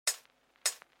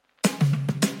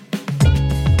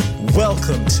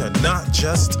Welcome to Not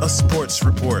Just a Sports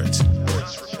Report.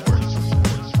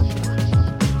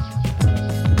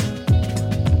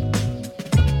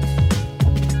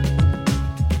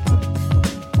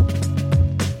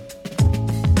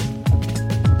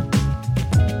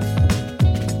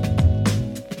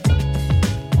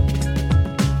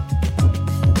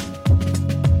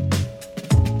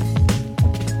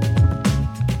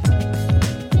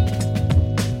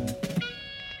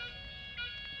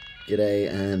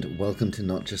 G'day and welcome to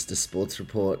Not Just a Sports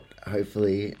Report.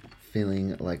 Hopefully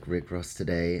feeling like Rick Ross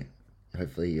today.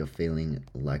 Hopefully you're feeling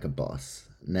like a boss.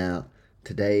 Now,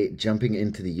 today jumping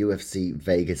into the UFC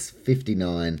Vegas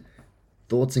 59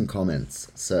 thoughts and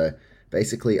comments. So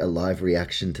basically a live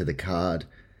reaction to the card.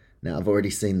 Now I've already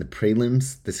seen the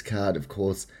prelims. This card, of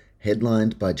course,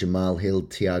 headlined by Jamal Hill,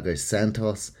 Thiago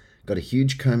Santos. Got a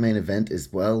huge co-main event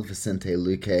as well. Vicente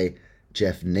Luque,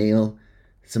 Jeff Neal.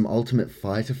 Some Ultimate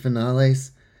Fighter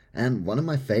finales, and one of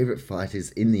my favorite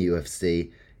fighters in the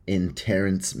UFC in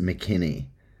Terrence McKinney.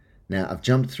 Now, I've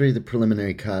jumped through the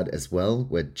preliminary card as well.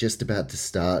 We're just about to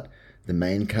start the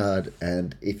main card,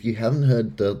 and if you haven't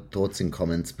heard the thoughts and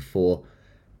comments before,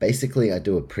 basically I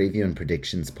do a preview and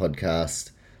predictions podcast,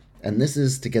 and this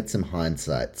is to get some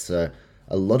hindsight. So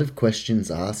a lot of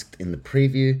questions asked in the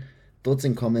preview. Thoughts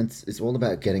and comments is all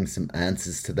about getting some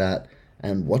answers to that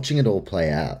and watching it all play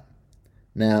out.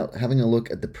 Now, having a look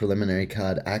at the preliminary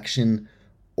card action,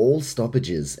 all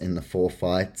stoppages in the 4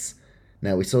 fights.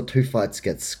 Now, we saw 2 fights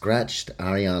get scratched,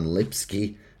 Ariane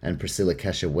Lipski and Priscilla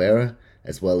Cachoeira,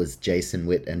 as well as Jason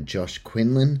Witt and Josh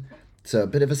Quinlan. So a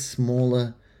bit of a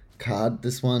smaller card,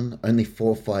 this one. Only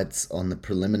 4 fights on the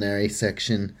preliminary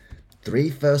section, 3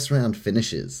 first-round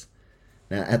finishes.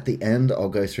 Now, at the end, I'll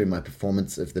go through my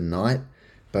performance of the night,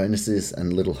 bonuses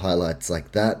and little highlights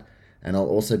like that. And I'll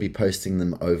also be posting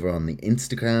them over on the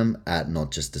Instagram at Not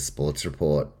Just a Sports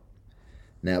Report.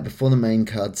 Now, before the main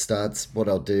card starts, what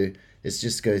I'll do is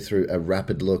just go through a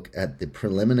rapid look at the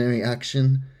preliminary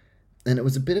action. And it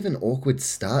was a bit of an awkward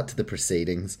start to the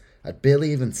proceedings. I'd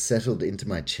barely even settled into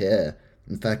my chair.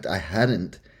 In fact, I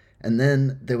hadn't. And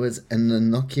then there was an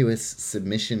innocuous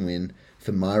submission win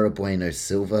for Mayra Bueno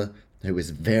Silva, who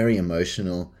was very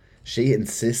emotional. She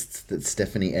insists that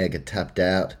Stephanie Egger tapped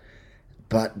out,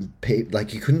 but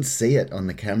you couldn't see it on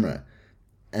the camera,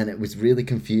 and it was really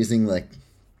confusing.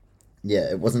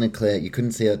 It wasn't clear. You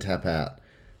couldn't see her tap out,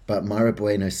 but Mayra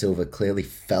Bueno Silva clearly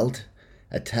felt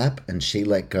a tap, and she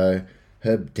let go.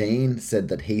 Herb Dean said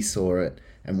that he saw it,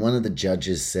 and one of the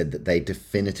judges said that they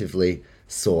definitively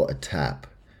saw a tap.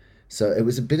 So it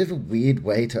was a bit of a weird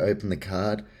way to open the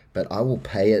card, but I will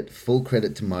pay it. Full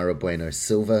credit to Mayra Bueno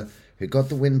Silva, who got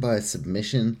the win by a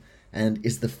submission, and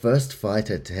is the first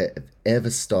fighter to have ever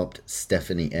stopped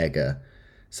Stephanie Egger.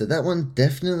 So that one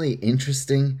definitely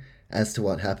interesting as to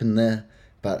what happened there,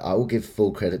 but I will give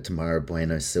full credit to Mayra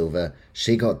Bueno Silva.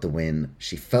 She got the win,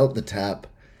 she felt the tap,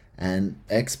 and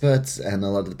experts and a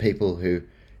lot of the people who,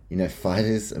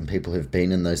 fighters and people who've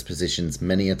been in those positions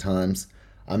many a times,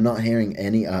 I'm not hearing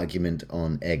any argument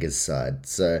on Egger's side.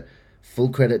 So full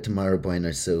credit to Mayra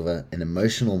Bueno Silva, an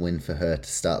emotional win for her to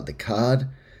start the card.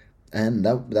 And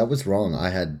that was wrong.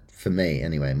 I had, for me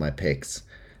anyway, my picks,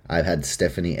 I had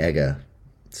Stephanie Egger.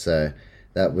 So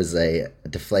that was a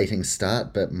deflating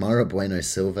start, but Mayra Bueno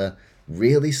Silva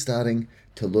really starting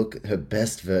to look her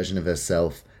best version of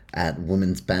herself at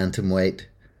women's bantamweight.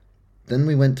 Then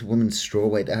we went to women's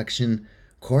strawweight action.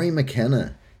 Corey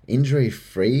McKenna,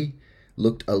 injury-free,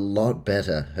 looked a lot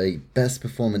better. Her best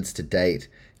performance to date,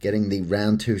 getting the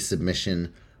round 2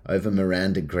 submission over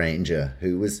Miranda Granger,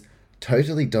 who was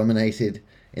totally dominated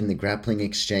in the grappling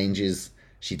exchanges.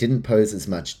 She didn't pose as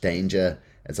much danger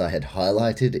as I had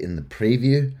highlighted in the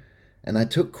preview, and I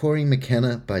took Corey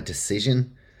McKenna by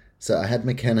decision. So I had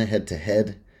McKenna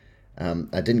head-to-head.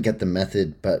 I didn't get the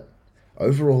method, but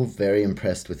overall very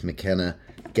impressed with McKenna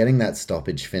getting that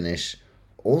stoppage finish.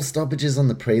 All stoppages on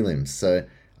the prelims, so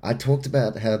I talked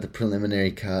about how the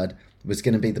preliminary card was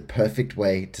going to be the perfect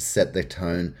way to set the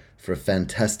tone for a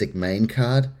fantastic main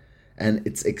card, and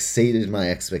it's exceeded my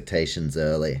expectations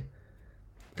early.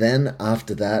 Then,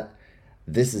 after that,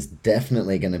 this is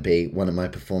definitely going to be one of my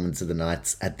performance of the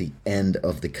nights at the end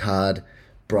of the card.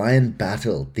 Brian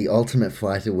Battle, the Ultimate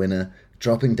Fighter winner,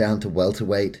 dropping down to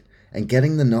welterweight and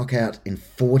getting the knockout in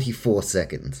 44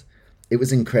 seconds. It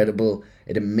was incredible.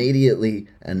 It immediately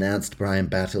announced Brian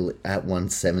Battle at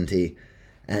 170,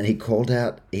 and he called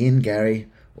out Ian Gary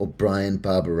or Brian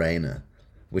Barberena,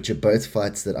 which are both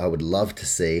fights that I would love to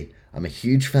see. I'm a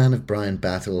huge fan of Brian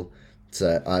Battle,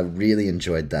 so I really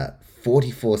enjoyed that.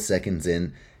 44 seconds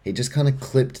in, he just kind of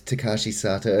clipped Takashi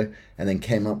Sato and then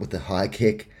came up with a high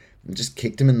kick and just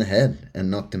kicked him in the head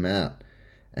and knocked him out.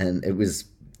 And it was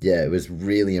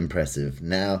really impressive.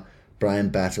 Now, Brian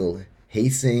Battle, he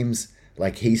seems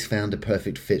like he's found a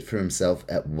perfect fit for himself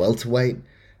at welterweight,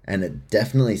 and it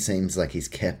definitely seems like he's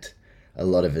kept a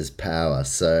lot of his power.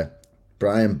 So,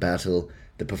 Brian Battle,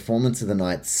 the performance of the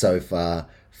night so far,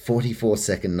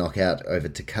 44-second knockout over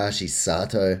Takashi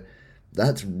Sato.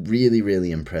 That's really,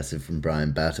 really impressive from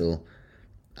Brian Battle.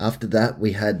 After that,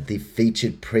 we had the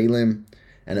featured prelim,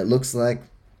 and it looks like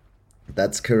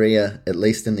that's career, at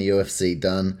least in the UFC,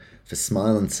 done for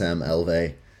Smiling Sam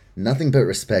Alvey. Nothing but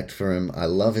respect for him. I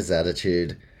love his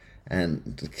attitude,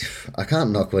 and I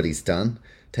can't knock what he's done.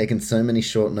 Taken so many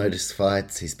short notice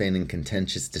fights. He's been in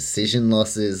contentious decision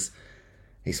losses.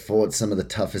 He's fought some of the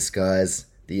toughest guys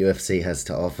the UFC has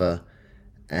to offer,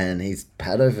 and he's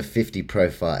had over 50 pro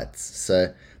fights.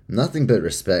 So nothing but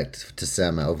respect to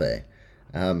Sam Alvey.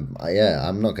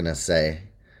 I'm not going to say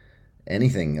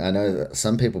anything. I know that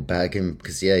some people bag him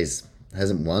because, he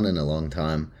hasn't won in a long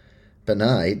time. But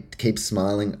no, he keeps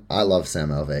smiling. I love Sam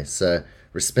Alvey. So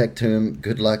respect to him.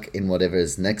 Good luck in whatever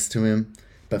is next to him.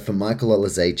 But for Michael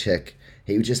Oleksiejczuk,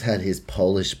 he just had his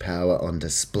Polish power on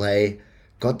display,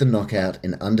 got the knockout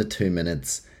in under 2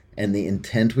 minutes, and the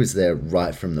intent was there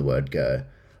right from the word go.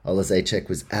 Oleksiejczuk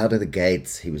was out of the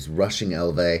gates, he was rushing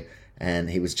Alvey, and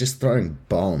he was just throwing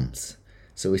bombs.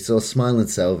 So we saw Smiling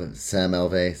Selvey,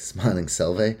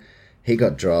 he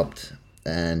got dropped,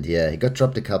 and he got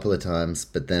dropped a couple of times,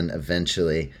 but then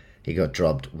eventually he got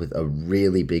dropped with a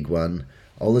really big one.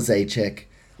 Oleksiejczuk,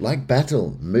 like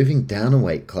Battle, moving down a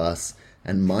weight class,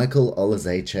 and Michael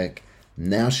Oleksiejczuk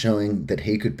now showing that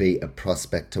he could be a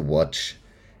prospect to watch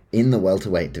in the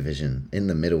welterweight division, in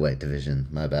the middleweight division,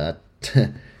 my bad.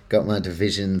 Got my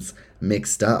divisions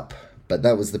mixed up, but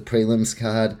that was the prelims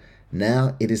card.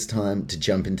 Now it is time to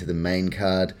jump into the main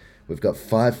card. We've got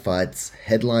 5 fights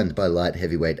headlined by light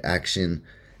heavyweight action,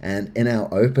 and in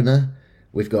our opener,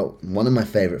 we've got one of my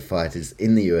favorite fighters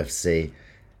in the UFC,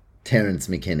 Terrence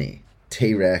McKinney,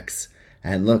 T-Rex.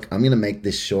 And look, I'm going to make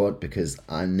this short because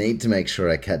I need to make sure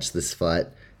I catch this fight.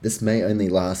 This may only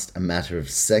last a matter of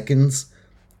seconds.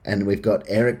 And we've got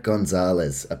Eric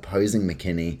Gonzalez opposing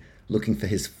McKinney, looking for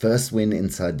his first win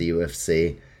inside the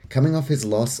UFC, coming off his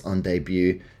loss on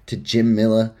debut to Jim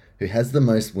Miller, who has the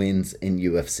most wins in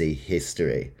UFC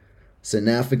history. So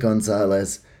now for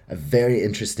Gonzalez, a very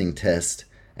interesting test.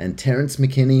 And Terrence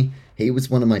McKinney, he was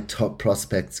one of my top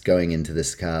prospects going into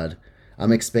this card.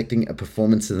 I'm expecting a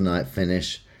performance of the night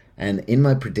finish, and in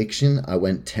my prediction, I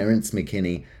went Terrence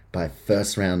McKinney by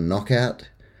first round knockout.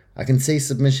 I can see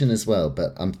submission as well,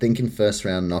 but I'm thinking first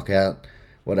round knockout.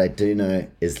 What I do know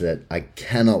is that I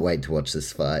cannot wait to watch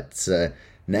this fight. So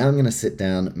now I'm going to sit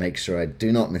down, make sure I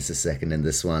do not miss a second in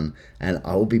this one, and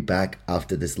I will be back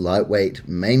after this lightweight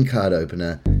main card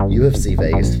opener, UFC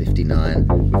Vegas 59.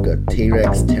 We've got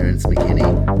T-Rex Terrence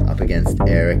McKinney up against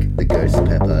Eric the Ghost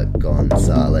Pepper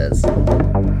Gonzalez.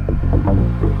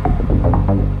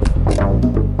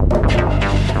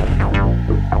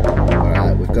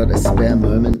 Alright, we've got a spare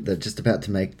moment. They're just about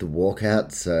to make the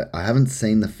walkout, so I haven't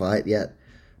seen the fight yet,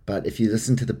 but if you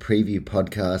listen to the preview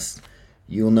podcast,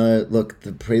 you'll know, look,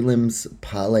 the prelims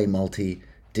parlay multi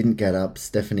didn't get up,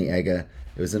 Stephanie Egger.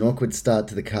 It was an awkward start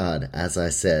to the card, as I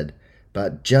said.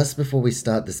 But just before we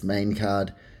start this main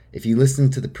card, if you listen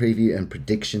to the preview and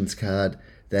predictions card,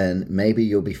 then maybe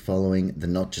you'll be following the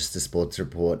Not Just a Sports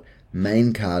Report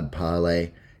main card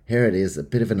parlay. Here it is, a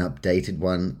bit of an updated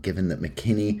one, given that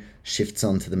McKinney shifts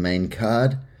onto the main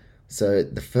card. So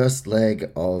the first leg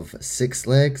of 6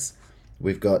 legs,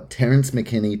 we've got Terrence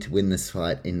McKinney to win this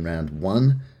fight in round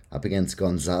 1 up against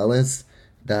Gonzalez.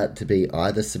 That to be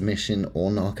either submission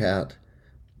or knockout.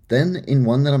 Then in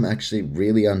one that I'm actually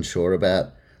really unsure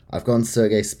about, I've gone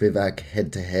Sergey Spivak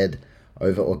head-to-head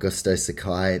over Augusto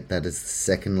Sakai. That is the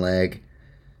second leg.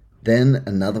 Then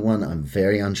another one I'm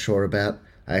very unsure about.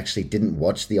 I actually didn't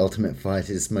watch The Ultimate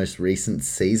Fighter's most recent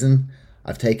season.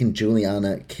 I've taken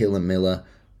Juliana Killer Miller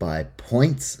by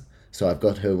points. So I've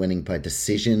got her winning by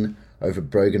decision over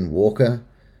Brogan Walker,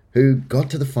 who got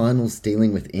to the finals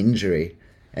dealing with injury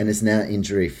and is now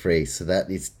injury-free. So that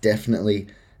is definitely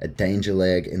a danger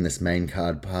leg in this main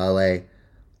card parlay.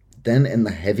 Then in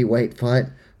the heavyweight fight,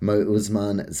 Mo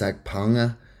Usman, Zach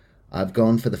Panga, I've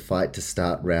gone for the fight to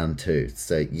start round 2.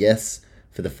 So yes,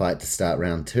 for the fight to start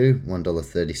round 2,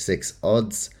 $1.36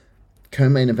 odds.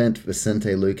 Co-main event, Vicente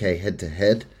Luque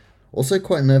head-to-head. Also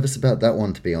quite nervous about that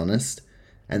one, to be honest.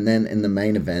 And then in the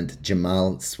main event,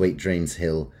 Jamal Sweet Dreams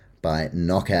Hill by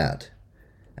knockout.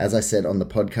 As I said on the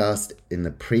podcast in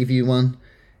the preview one,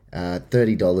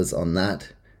 $30 on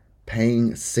that,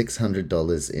 paying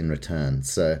 $600 in return.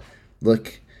 So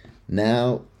look,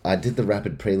 Now, I did the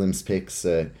rapid prelims picks,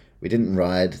 so we didn't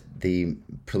ride the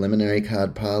preliminary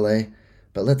card parlay,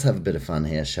 but let's have a bit of fun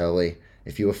here, shall we?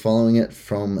 If you were following it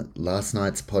from last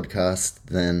night's podcast,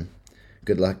 then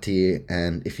good luck to you,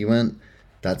 and if you weren't,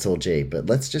 that's all G. But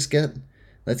let's get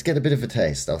a bit of a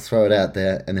taste. I'll throw it out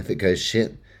there, and if it goes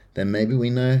shit, then maybe we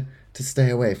know to stay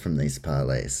away from these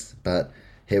parlays. But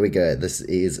here we go. This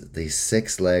is the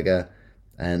 6-legger,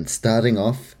 and starting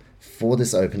off for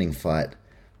this opening fight,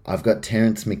 I've got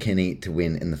Terrence McKinney to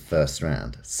win in the first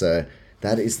round. So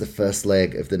that is the first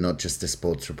leg of the Not Just a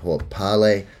Sports Report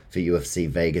parlay for UFC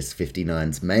Vegas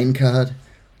 59's main card.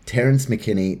 Terrence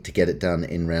McKinney to get it done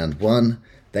in round 1.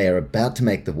 They are about to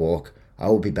make the walk. I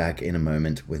will be back in a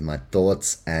moment with my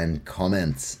thoughts and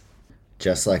comments.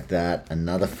 Just like that,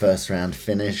 another first round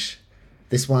finish.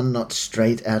 This one not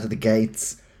straight out of the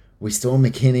gates. We saw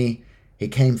McKinney. He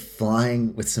came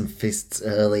flying with some fists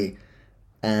early.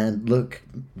 And look,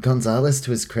 Gonzalez,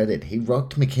 to his credit, he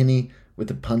rocked McKinney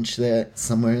with a punch there,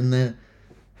 somewhere in there.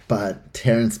 But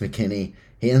Terrence McKinney,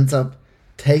 he ends up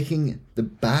taking the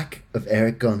back of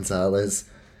Eric Gonzalez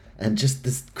and just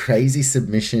this crazy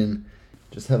submission.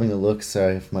 Just having a look,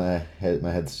 sorry if my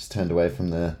head's just turned away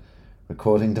from the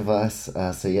recording device.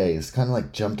 So yeah, he just kind of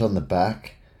like jumped on the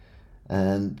back.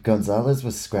 And Gonzalez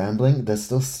was scrambling. They're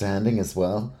still standing as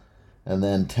well. And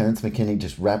then Terrence McKinney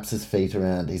just wraps his feet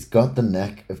around. He's got the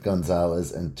neck of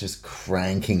Gonzalez and just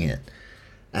cranking it.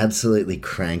 Absolutely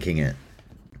cranking it.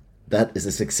 That is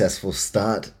a successful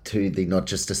start to the Not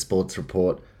Just a Sports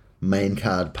Report main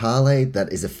card parlay.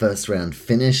 That is a first round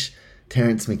finish.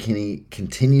 Terrence McKinney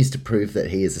continues to prove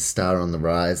that he is a star on the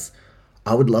rise.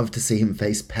 I would love to see him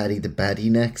face Paddy the Baddy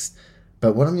next.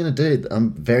 But what I'm going to do,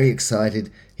 I'm very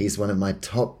excited. He's one of my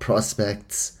top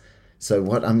prospects. So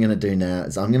what I'm going to do now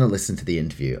is I'm going to listen to the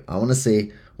interview. I want to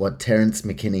see what Terrence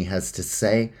McKinney has to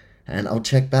say, and I'll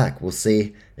check back. We'll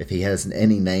see if he has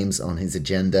any names on his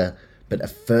agenda. But a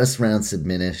first round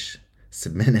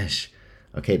subminish.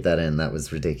 I'll keep that in. That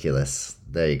was ridiculous.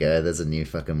 There you go. There's a new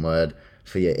fucking word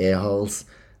for your ear holes.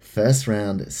 First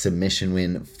round submission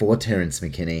win for Terrence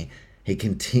McKinney. He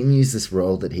continues this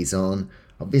role that he's on.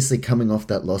 Obviously coming off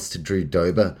that loss to Drew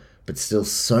Dober, but still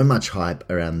so much hype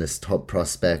around this top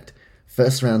prospect.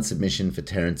 First round submission for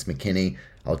Terrence McKinney.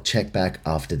 I'll check back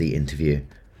after the interview.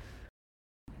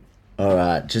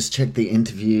 Alright, just check the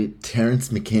interview. Terrence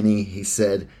McKinney, he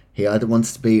said he either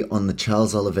wants to be on the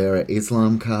Charles Oliveira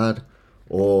Islam card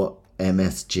or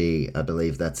MSG. I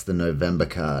believe that's the November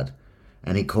card.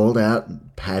 And he called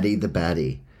out Paddy the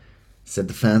Baddy. Said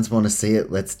the fans want to see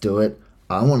it, let's do it.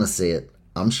 I want to see it.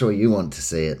 I'm sure you want to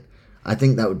see it. I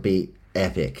think that would be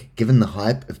epic, given the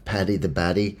hype of Paddy the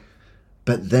Baddy.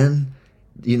 But then,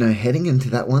 heading into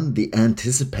that one, the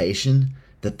anticipation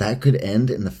that could end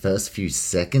in the first few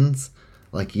seconds,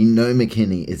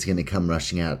 McKinney is going to come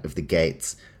rushing out of the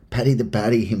gates. Paddy the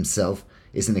Baddy himself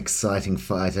is an exciting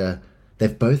fighter.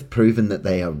 They've both proven that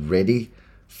they are ready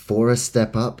for a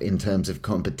step up in terms of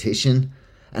competition.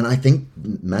 And I think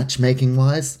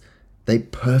matchmaking-wise, they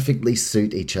perfectly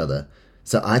suit each other.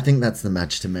 So I think that's the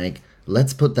match to make.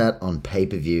 Let's put that on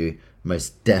pay-per-view,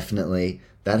 most definitely.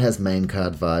 That has main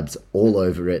card vibes all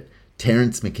over it.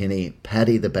 Terrence McKinney,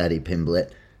 Paddy the Baddy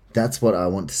Pimblett. That's what I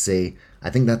want to see. I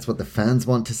think that's what the fans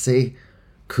want to see.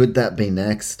 Could that be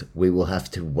next? We will have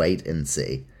to wait and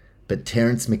see. But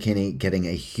Terrence McKinney getting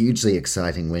a hugely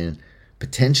exciting win.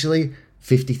 Potentially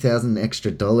 $50,000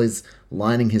 extra dollars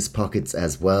lining his pockets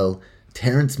as well.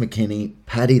 Terrence McKinney,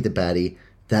 Paddy the Baddy.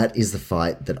 That is the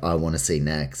fight that I want to see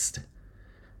next.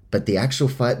 But the actual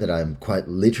fight that I'm quite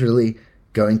literally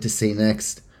going to see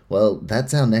next, well,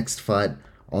 that's our next fight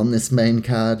on this main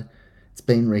card. It's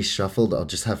been reshuffled. I'll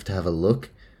just have to have a look.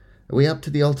 Are we up to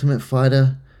the Ultimate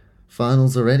Fighter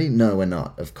finals already? No, we're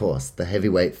not, of course. The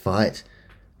heavyweight fight.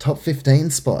 Top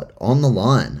 15 spot on the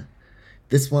line.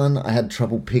 This one I had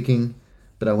trouble picking,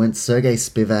 but I went Sergey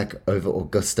Spivak over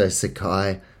Augusto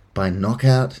Sakai by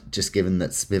knockout, just given that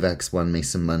Spivak's won me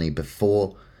some money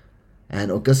before.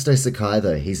 And Augusto Sakai,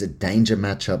 though, he's a danger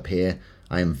matchup here.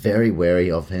 I am very wary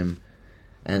of him.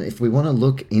 And if we want to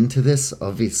look into this,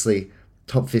 obviously,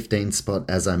 top 15 spot,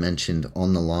 as I mentioned,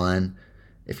 on the line.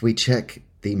 If we check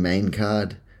the main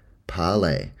card,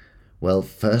 parlay. Well,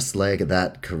 first leg of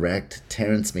that, correct.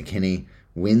 Terrence McKinney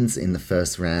wins in the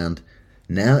first round.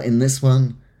 Now in this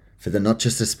one, for the Not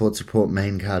Just a Sports Report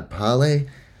main card parlay,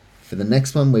 for the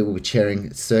next one, we will be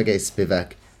cheering Sergey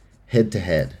Spivak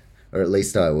head-to-head, or at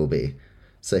least I will be.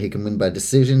 So he can win by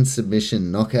decision,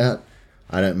 submission, knockout.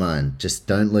 I don't mind. Just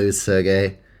don't lose,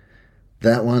 Sergey.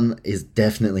 That one is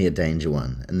definitely a danger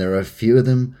one, and there are a few of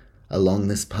them along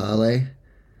this parlay.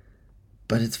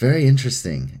 But it's very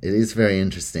interesting. It is very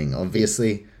interesting.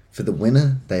 Obviously, for the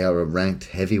winner, they are a ranked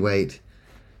heavyweight,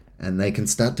 and they can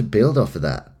start to build off of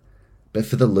that. But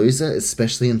for the loser,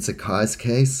 especially in Sakai's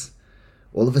case,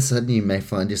 all of a sudden you may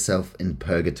find yourself in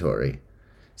purgatory.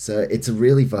 So it's a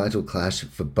really vital clash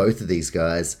for both of these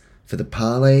guys. For the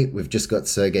parlay, we've just got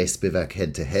Sergey Spivak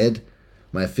head-to-head.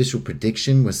 My official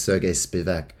prediction was Sergey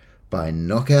Spivak by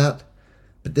knockout.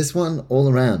 But this one,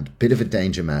 all around, bit of a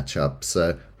danger matchup.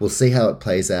 So we'll see how it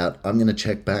plays out. I'm going to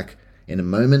check back in a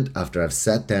moment after I've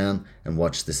sat down and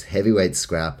watched this heavyweight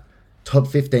scrap. Top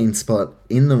 15 spot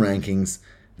in the rankings.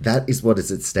 That is what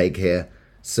is at stake here.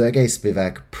 Sergey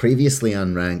Spivak, previously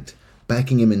unranked,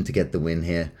 backing him in to get the win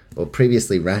here. Or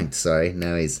previously ranked, sorry.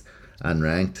 Now he's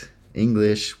unranked.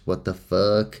 English, what the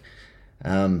fuck?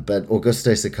 But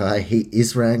Augusto Sakai, he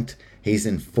is ranked. He's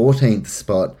in 14th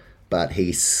spot, but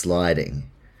he's sliding.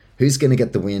 Who's going to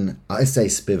get the win? I say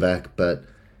Spivak, but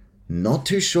not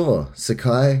too sure.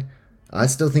 Sakai, I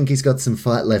still think he's got some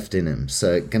fight left in him.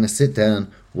 So going to sit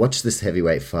down, watch this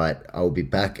heavyweight fight. I will be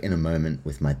back in a moment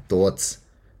with my thoughts.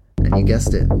 And you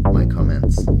guessed it, my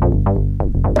comments.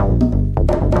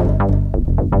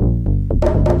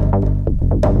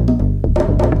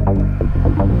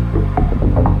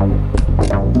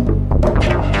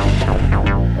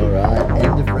 Alright,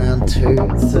 end of round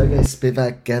 2. Sergey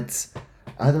Spivak gets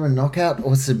either a knockout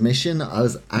or submission. I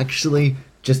was actually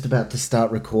just about to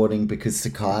start recording because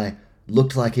Sakai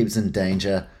looked like he was in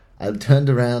danger. I turned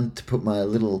around to put my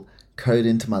little code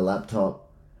into my laptop,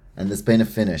 and there's been a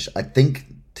finish. I think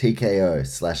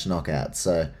TKO/knockout.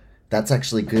 So that's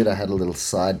actually good. I had a little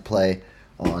side play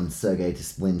on Sergey to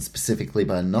win specifically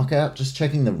by knockout. Just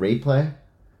checking the replay.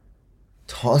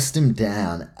 Tossed him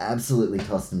down. Absolutely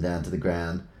tossed him down to the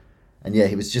ground. And yeah,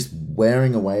 he was just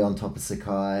wearing away on top of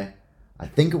Sakai. I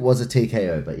think it was a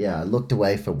TKO, but yeah, I looked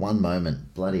away for one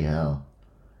moment. Bloody hell.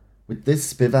 With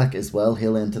this Spivak as well,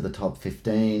 he'll enter the top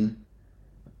 15.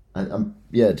 I'm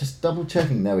just double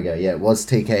checking. There we go. Yeah, it was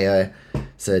TKO.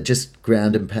 So just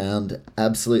ground and pound,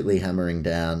 absolutely hammering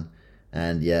down.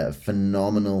 And yeah,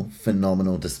 phenomenal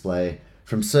display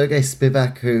from Sergey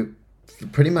Spivak, who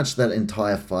pretty much that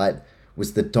entire fight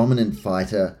was the dominant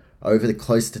fighter over the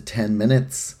close to 10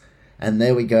 minutes. And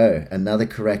there we go, another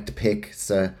correct pick.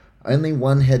 So only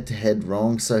one head-to-head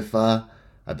wrong so far.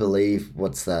 I believe,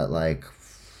 what's that, like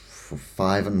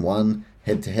 5-1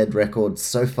 head-to-head record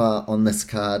so far on this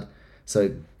card.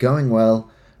 So going well.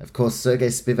 Of course, Sergey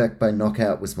Spivak by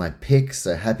knockout was my pick,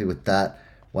 so happy with that.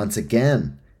 Once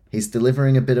again, he's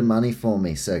delivering a bit of money for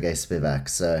me, Sergey Spivak.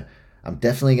 So I'm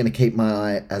definitely going to keep my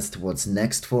eye as to what's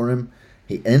next for him.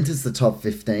 He enters the top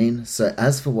 15, so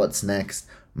as for what's next,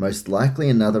 most likely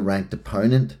another ranked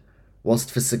opponent.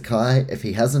 Whilst for Sakai, if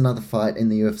he has another fight in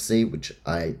the UFC, which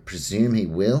I presume he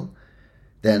will,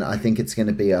 then I think it's going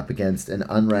to be up against an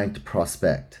unranked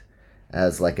prospect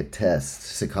as like a test.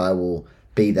 Sakai will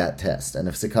be that test. And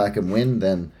if Sakai can win,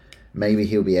 then maybe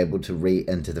he'll be able to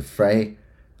re-enter the fray.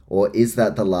 Or is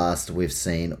that the last we've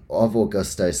seen of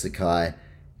Augusto Sakai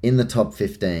in the top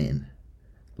 15?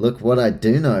 Look, what I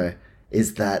do know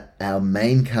is that our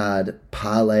main card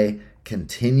parlay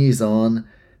continues on.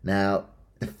 Now,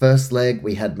 the first leg,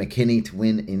 we had McKinney to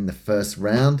win in the first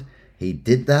round. He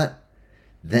did that.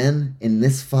 Then, in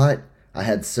this fight, I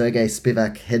had Sergey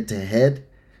Spivak head-to-head.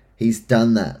 He's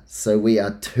done that. So we are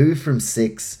 2 from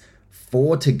 6,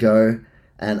 4 to go.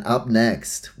 And up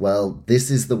next, well,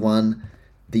 this is the one,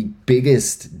 the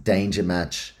biggest danger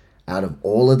match out of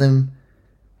all of them.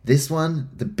 This one,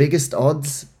 the biggest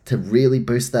odds to really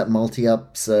boost that multi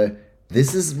up. So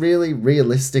this is really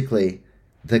realistically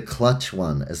the clutch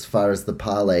one as far as the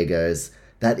parlay goes.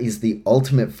 That is the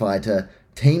Ultimate Fighter,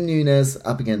 Team Nunes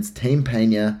up against Team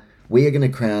Pena. We are going to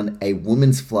crown a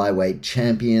women's flyweight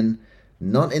champion,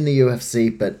 not in the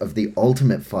UFC, but of the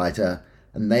Ultimate Fighter,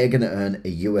 and they are going to earn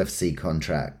a UFC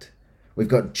contract. We've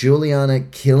got Juliana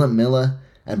Killer Miller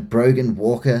and Brogan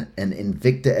Walker, an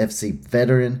Invicta FC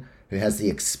veteran who has the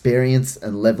experience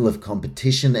and level of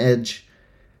competition edge.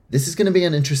 This is going to be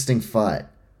an interesting fight.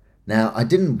 Now, I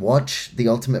didn't watch The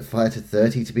Ultimate Fighter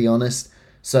 30, to be honest,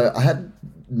 so I had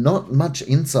not much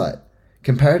insight.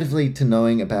 Comparatively to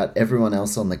knowing about everyone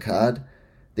else on the card,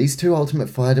 these two Ultimate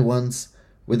Fighter ones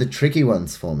were the tricky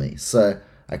ones for me. So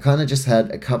I kind of just had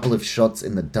a couple of shots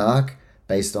in the dark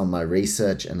based on my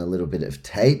research and a little bit of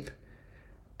tape.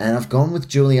 And I've gone with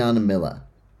Juliana Miller.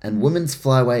 And women's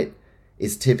flyweight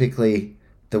is typically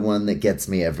the one that gets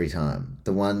me every time.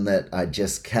 The one that I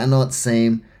just cannot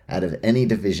seem out of any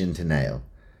division to nail.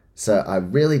 So I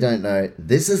really don't know.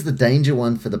 This is the danger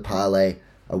one for the parlay.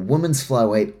 A women's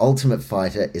flyweight Ultimate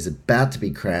Fighter is about to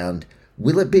be crowned.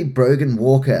 Will it be Brogan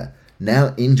Walker,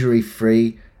 now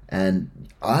injury-free, and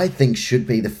I think should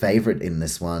be the favorite in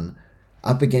this one,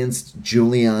 up against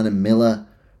Juliana Miller,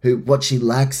 who, what she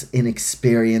lacks in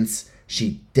experience,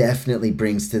 she definitely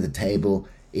brings to the table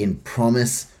in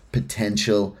promise,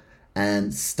 potential,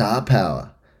 and star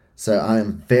power. So I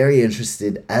am very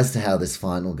interested as to how this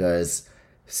final goes.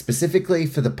 Specifically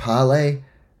for the parlay,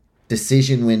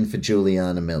 decision win for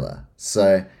Juliana Miller.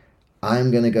 So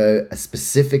I'm going to go a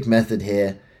specific method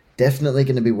here. Definitely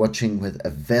going to be watching with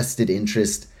a vested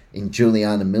interest in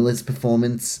Juliana Miller's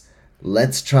performance.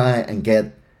 Let's try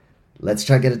get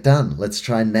it done. Let's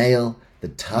try nail the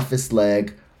toughest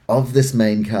leg of this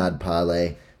main card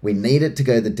parlay. We need it to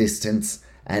go the distance,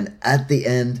 and at the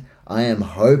end, I am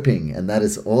hoping, and that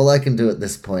is all I can do at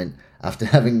this point after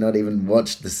having not even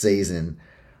watched the season,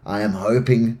 I am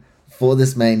hoping for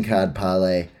this main card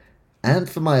parlay and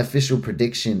for my official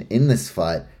prediction in this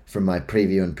fight from my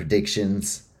preview and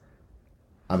predictions.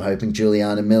 I'm hoping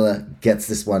Juliana Miller gets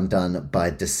this one done by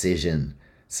decision.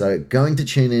 So going to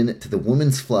tune in to the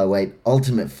Women's Flyweight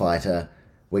Ultimate Fighter.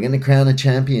 We're going to crown a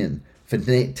champion. For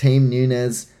Team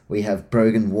Nunes, we have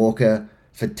Brogan Walker.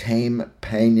 For Team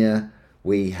Pena,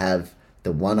 we have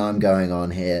the one I'm going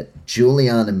on here,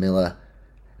 Juliana Miller.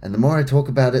 And the more I talk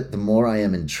about it, the more I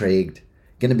am intrigued.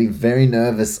 Going to be very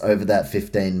nervous over that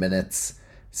 15 minutes.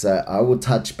 So I will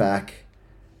touch back.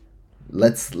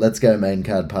 Let's go main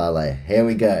card parlay. Here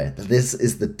we go. This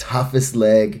is the toughest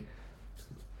leg.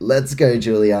 Let's go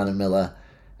Juliana Miller.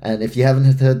 And if you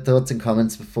haven't heard thoughts and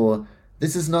comments before,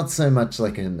 this is not so much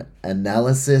like an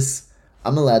analysis.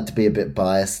 I'm allowed to be a bit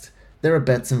biased. There are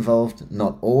bets involved,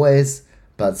 not always,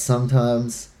 but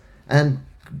sometimes. And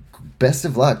best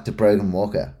of luck to Brogan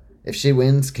Walker. If she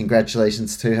wins,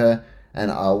 congratulations to her, and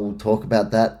I will talk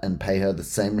about that and pay her the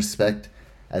same respect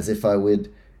as if I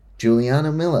would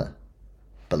Juliana Miller.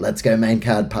 But let's go main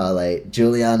card parlay.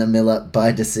 Juliana Miller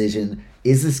by decision.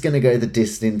 Is this going to go the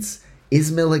distance?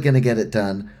 Is Miller going to get it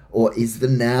done? Or is the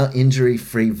now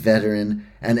injury-free veteran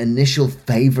and initial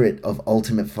favorite of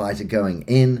Ultimate Fighter going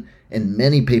in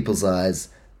many people's eyes,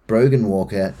 Brogan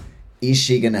Walker, is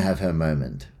she going to have her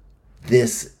moment?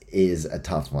 This is a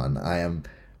tough one. I am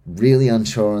really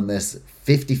unsure on this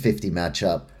 50-50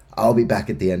 matchup. I'll be back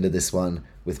at the end of this one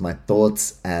with my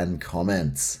thoughts and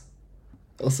comments.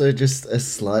 Also, just a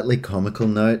slightly comical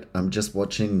note, I'm just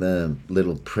watching the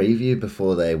little preview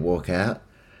before they walk out,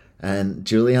 and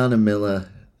Juliana Miller,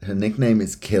 her nickname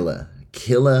is Killer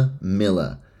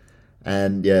Miller,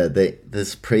 and yeah,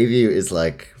 this preview is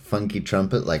like funky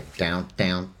trumpet, like down,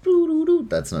 down, doo-doo-doo.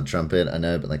 That's not trumpet, I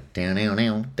know, but like down, down,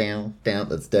 down, down, down,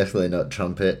 that's definitely not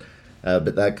trumpet,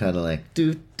 but that kind of like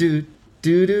doo, doo,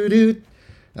 doo, doo, doo.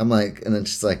 I'm like, and then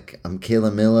she's like, I'm Killer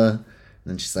Miller.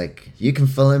 And then she's like, you can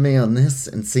follow me on this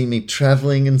and see me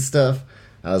traveling and stuff.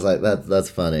 I was like,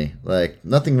 that's funny. Like,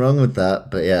 nothing wrong with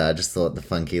that. But yeah, I just thought the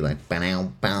funky, like,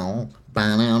 ba-now, bow,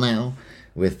 ba-now, now.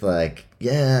 With like,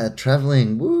 yeah,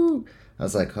 traveling, woo. I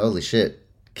was like, holy shit,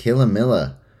 Killer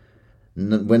Miller.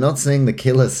 We're not seeing the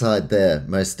killer side there,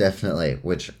 most definitely,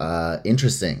 which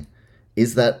interesting.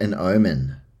 Is that an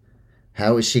omen?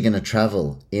 How is she going to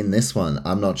travel in this one?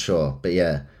 I'm not sure. But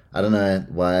yeah. I don't know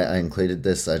why I included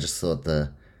this. I just thought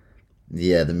the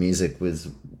music was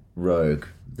rogue.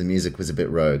 The music was a bit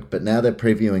rogue. But now they're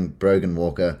previewing Brogan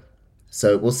Walker.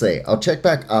 So we'll see. I'll check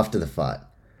back after the fight.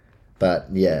 But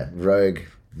yeah, rogue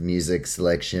music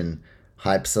selection,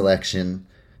 hype selection.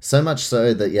 So much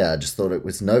so that, yeah, I just thought it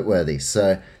was noteworthy.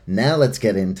 So now let's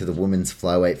get into the women's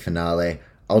flyweight finale.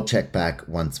 I'll check back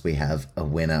once we have a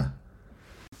winner.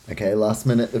 Okay, last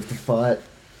minute of the fight.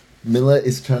 Miller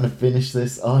is trying to finish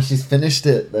this. Oh, she's finished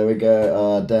it. There we go.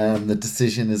 Oh, damn. The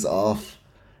decision is off.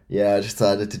 Yeah, I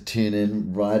decided to tune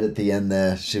in right at the end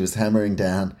there. She was hammering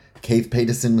down. Keith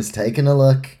Peterson was taking a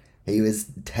look. He was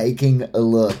taking a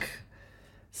look.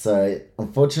 So,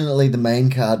 unfortunately, the main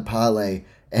card parlay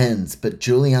ends, but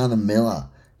Juliana Miller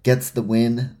gets the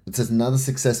win. It's another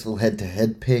successful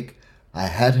head-to-head pick. I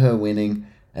had her winning,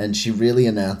 and she really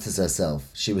announces herself.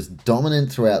 She was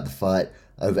dominant throughout the fight.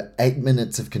 Over 8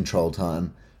 minutes of control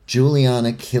time.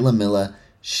 Juliana Killer Miller,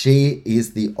 she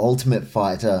is the Ultimate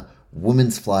Fighter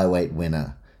Women's Flyweight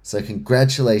winner. So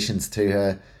congratulations to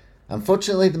her.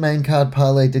 Unfortunately, the main card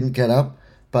parlay didn't get up,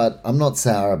 but I'm not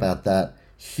sour about that.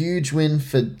 Huge win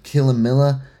for Killer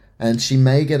Miller, and she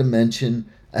may get a mention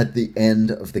at the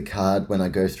end of the card when I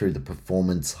go through the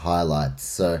performance highlights.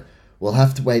 So we'll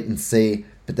have to wait and see,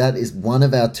 but that is one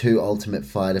of our 2 Ultimate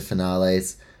Fighter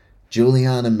finales.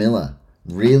 Juliana Miller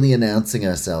really announcing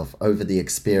herself over the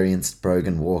experienced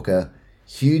Brogan Walker.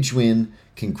 Huge win.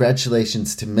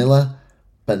 Congratulations to Miller.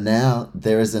 But now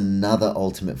there is another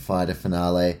Ultimate Fighter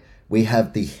finale we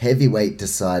have the heavyweight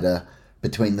decider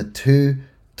between the two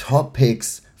top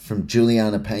picks from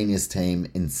Juliana Peña's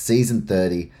team in Season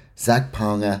 30, Zach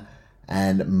Ponga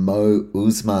and Mo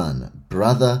Usman,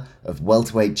 brother of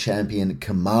welterweight champion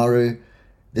Kamaru.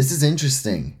 This is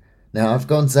interesting. Now, I've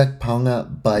gone Zach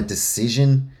Ponga by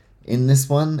decision in this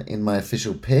one, in my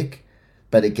official pick.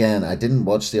 But again, I didn't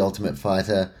watch The Ultimate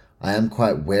Fighter. I am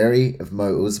quite wary of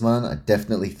Mo Usman. I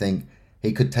definitely think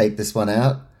he could take this one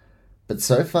out. But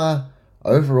so far,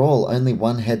 overall, only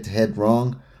one head-to-head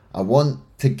wrong. I want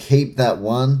to keep that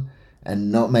one and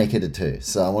not make it a 2.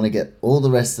 So I want to get all the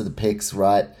rest of the picks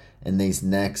right in these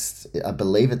next, I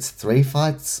believe it's 3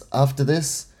 fights after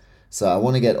this. So I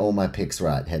want to get all my picks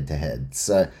right head-to-head.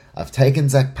 So I've taken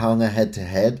Zach Ponga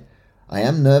head-to-head. I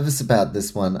am nervous about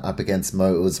this one up against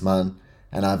Mo Usman,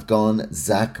 and I've gone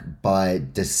Zach by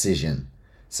decision.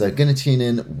 So gonna tune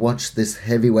in, watch this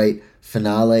heavyweight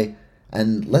finale,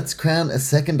 and let's crown a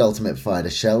second Ultimate Fighter,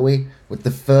 shall we? With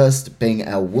the first being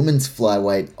our women's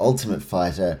flyweight Ultimate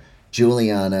Fighter,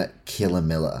 Juliana Killer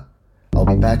Miller. I'll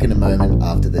be back in a moment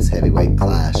after this heavyweight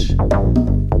clash.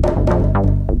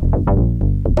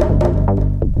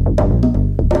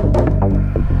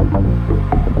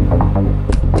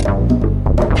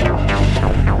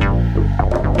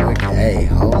 Okay,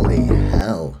 holy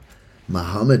hell.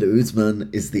 Muhammad Usman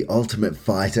is the Ultimate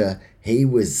Fighter. He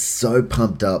was so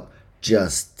pumped up,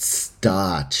 just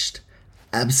starched.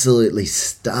 Absolutely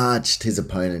starched his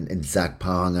opponent in Zach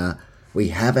Ponga. We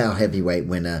have our heavyweight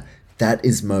winner. That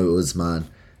is Mo Usman.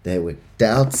 There were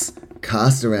doubts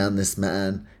cast around this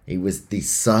man. He was the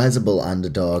sizable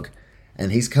underdog,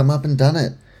 and he's come up and done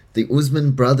it. The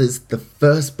Usman brothers, the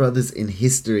first brothers in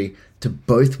history to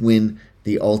both win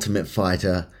the Ultimate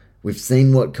Fighter. We've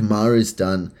seen what Kamaru's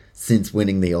done since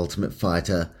winning the Ultimate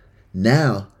Fighter.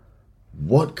 Now,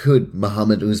 what could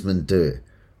Muhammad Usman do?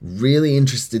 Really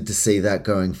interested to see that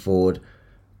going forward.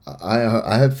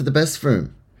 I hope for the best for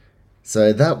him.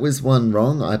 So that was one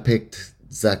wrong. I picked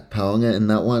Zach Ponga in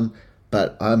that one,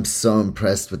 but I'm so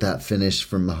impressed with that finish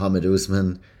from Muhammad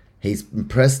Usman. He's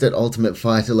impressed at Ultimate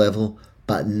Fighter level,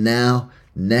 but now,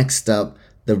 next up,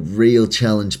 the real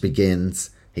challenge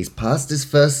begins. He's passed his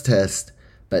first test,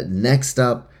 but next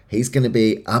up, he's going to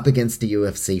be up against a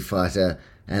UFC fighter,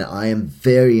 and I am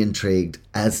very intrigued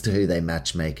as to who they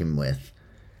matchmake him with.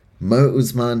 Mo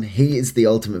Usman, he is the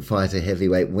Ultimate Fighter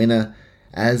heavyweight winner.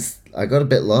 As I got a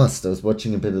bit lost, I was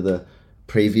watching a bit of the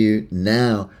preview.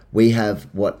 Now we have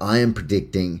what I am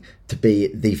predicting to be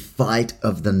the fight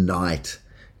of the night.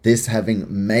 This having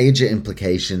major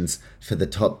implications for the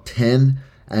top 10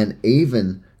 and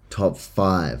even top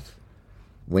 5.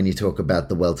 When you talk about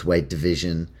the welterweight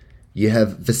division, you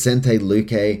have Vicente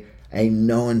Luque, a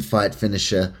known fight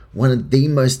finisher, one of the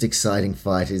most exciting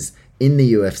fighters in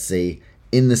the UFC,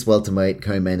 in this welterweight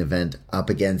co-main event, up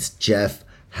against Jeff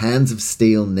Hands of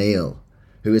Steel Neal,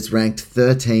 who is ranked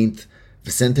 13th.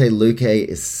 Vicente Luque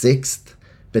is 6th,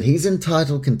 but he's in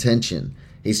title contention.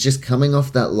 He's just coming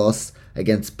off that loss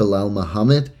against Bilal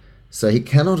Muhammad, so he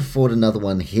cannot afford another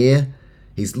one here.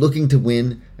 He's looking to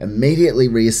win, immediately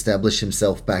re-establish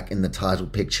himself back in the title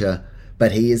picture,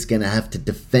 but he is going to have to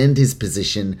defend his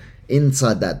position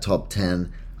inside that top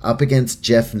 10 up against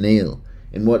Jeff Neal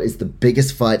in what is the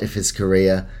biggest fight of his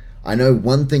career. I know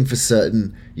one thing for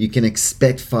certain, you can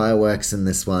expect fireworks in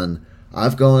this one.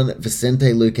 I've gone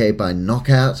Vicente Luque by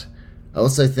knockout. I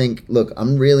also think, look,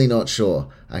 I'm really not sure.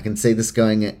 I can see this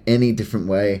going any different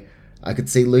way. I could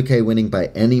see Luque winning by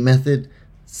any method,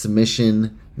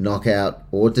 submission, knockout,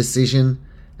 or decision.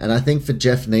 And I think for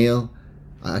Jeff Neal,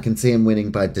 I can see him winning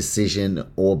by decision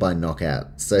or by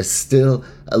knockout. So still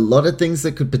a lot of things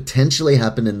that could potentially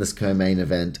happen in this co-main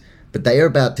event, but they are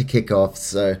about to kick off,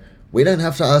 so we don't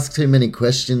have to ask too many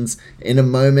questions. In a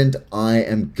moment, I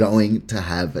am going to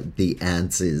have the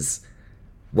answers.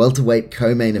 Welterweight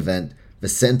co-main event,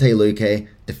 Vicente Luque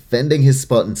defending his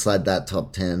spot inside that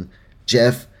top 10.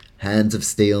 Jeff, Hands of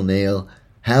Steel Neal.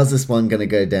 How's this one going to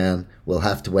go down? We'll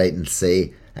have to wait and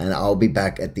see. And I'll be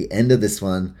back at the end of this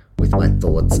one with my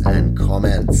thoughts and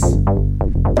comments.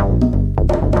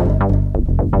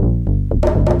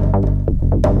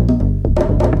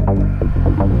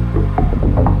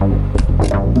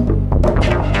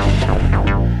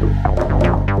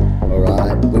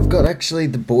 Got actually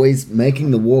the boys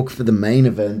making the walk for the main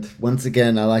event. Once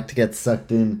again, I like to get sucked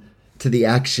in to the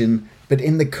action, but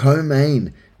in the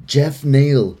co-main, Jeff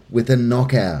Neal with a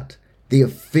knockout, the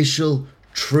official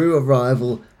true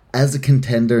arrival as a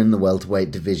contender in the welterweight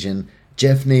division.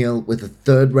 Jeff Neal with a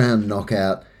third round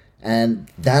knockout, and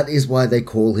that is why they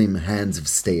call him Hands of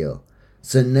Steel.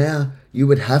 So now you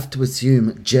would have to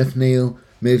assume Jeff Neal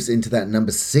moves into that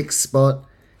number 6 spot.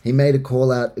 he made a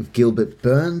call out of Gilbert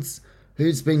Burns,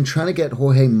 who's been trying to get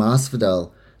Jorge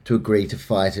Masvidal to agree to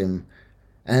fight him.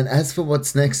 And as for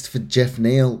what's next for Jeff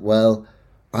Neal, well,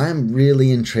 I am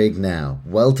really intrigued now.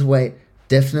 Welterweight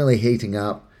definitely heating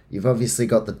up. You've obviously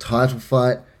got the title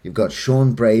fight. You've got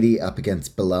Sean Brady up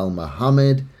against Bilal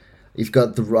Muhammad. You've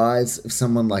got the rise of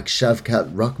someone like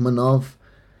Shavkat Rakhmonov.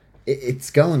 It's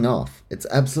going off. It's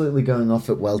absolutely going off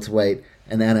at welterweight.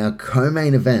 And then our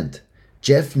co-main event,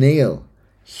 Jeff Neal.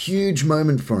 Huge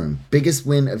moment for him. Biggest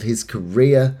win of his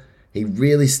career. He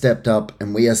really stepped up,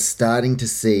 and we are starting to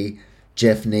see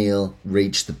Jeff Neal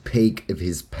reach the peak of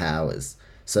his powers.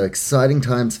 So exciting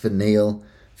times for Neal.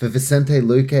 For Vicente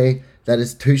Luque, that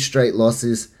is 2 straight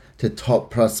losses to top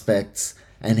prospects,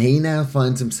 and he now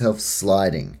finds himself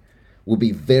sliding. Will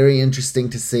be very interesting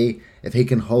to see if he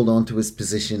can hold on to his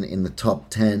position in the top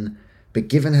 10. But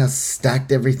given how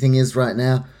stacked everything is right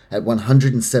now at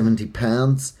 170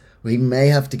 pounds, he may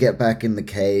have to get back in the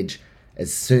cage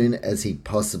as soon as he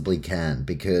possibly can,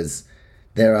 because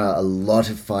there are a lot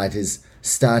of fighters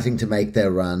starting to make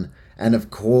their run. And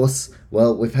of course,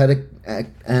 well, we've had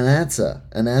an answer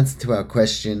to our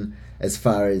question as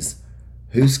far as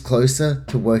who's closer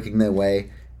to working their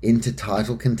way into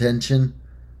title contention.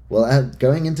 Well,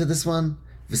 going into this one,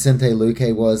 Vicente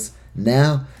Luque was.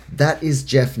 Now, that is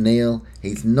Jeff Neal.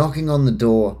 He's knocking on the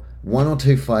door, 1 or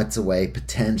 2 fights away,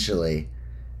 potentially.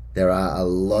 There are a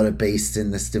lot of beasts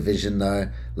in this division, though.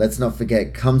 Let's not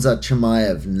forget Khamzat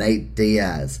Chimaev, Nate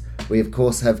Diaz. We, of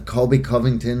course, have Colby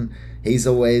Covington. He's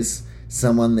always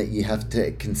someone that you have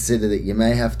to consider that you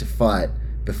may have to fight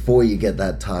before you get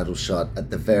that title shot,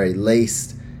 at the very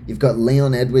least. You've got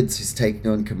Leon Edwards, who's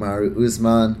taking on Kamaru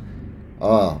Usman.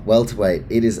 Oh, welterweight.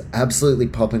 It is absolutely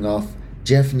popping off.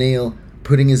 Jeff Neal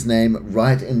putting his name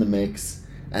right in the mix.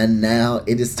 And now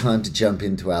it is time to jump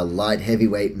into our light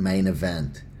heavyweight main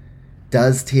event.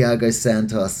 Does Thiago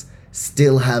Santos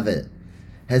still have it?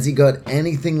 Has he got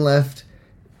anything left?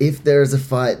 If there is a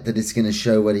fight that is going to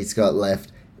show what he's got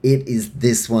left, it is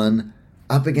this one,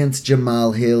 up against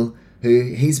Jamal Hill, who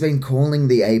he's been calling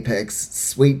the Apex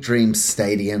Sweet Dreams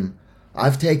Stadium.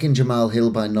 I've taken Jamal Hill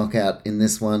by knockout in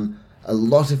this one. A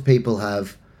lot of people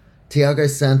have. Thiago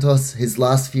Santos, his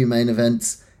last few main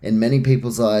events, in many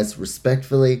people's eyes,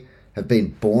 respectfully, have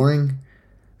been boring.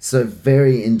 So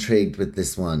very intrigued with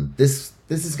this one. This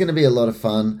is going to be a lot of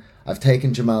fun. I've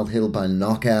taken Jamal Hill by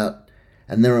knockout,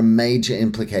 and there are major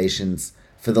implications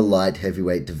for the light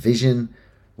heavyweight division,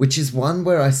 which is one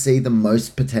where I see the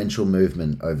most potential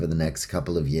movement over the next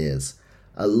couple of years.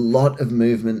 A lot of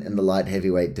movement in the light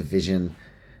heavyweight division,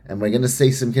 and we're going to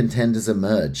see some contenders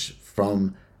emerge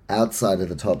from outside of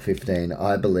the top 15,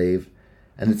 I believe.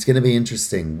 And it's going to be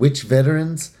interesting. Which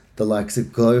veterans, the likes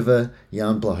of Glover,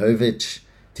 Jan Blachowicz,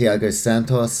 Thiago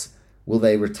Santos, will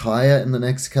they retire in the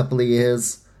next couple of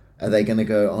years? Are they going to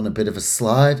go on a bit of a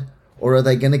slide? Or are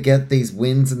they going to get these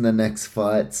wins in the next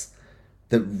fights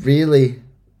that really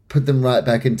put them right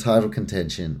back in title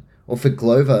contention? Or for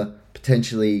Glover,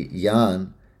 potentially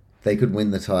Jan, they could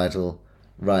win the title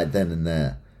right then and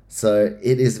there. So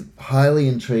it is highly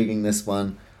intriguing, this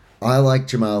one. I like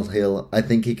Jamal Hill. I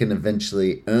think he can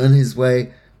eventually earn his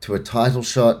way to a title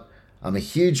shot. I'm a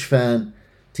huge fan.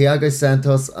 Thiago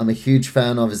Santos, I'm a huge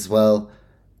fan of as well.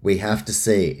 We have to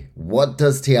see. What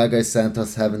does Thiago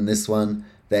Santos have in this one?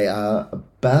 They are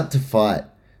about to fight.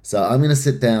 So I'm going to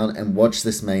sit down and watch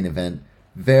this main event.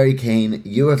 Very keen.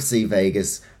 UFC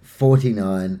Vegas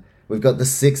 49. We've got the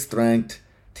 6th ranked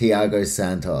Thiago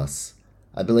Santos.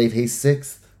 I believe he's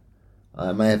 6th.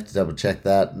 I may have to double check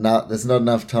that. No, there's not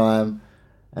enough time.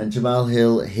 And Jamal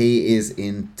Hill, he is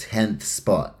in 10th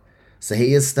spot. So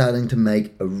he is starting to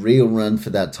make a real run for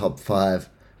that top 5.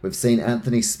 We've seen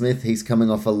Anthony Smith, he's coming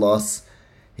off a loss.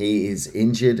 He is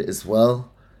injured as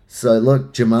well. So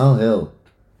look, Jamal Hill,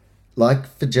 like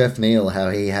for Jeff Neal, how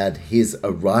he had his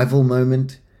arrival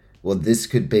moment, well, this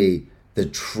could be the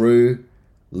true,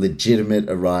 legitimate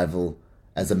arrival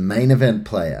as a main event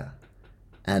player.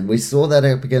 And we saw that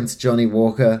up against Johnny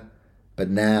Walker, but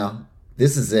now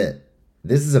this is it.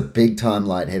 This is a big-time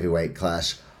light heavyweight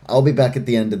clash. I'll be back at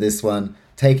the end of this one,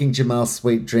 taking Jamal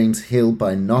Sweet Dreams Hill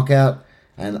by knockout,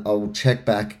 and I'll check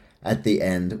back at the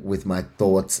end with my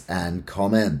thoughts and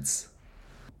comments.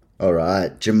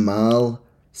 Alright, Jamal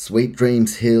Sweet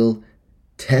Dreams Hill,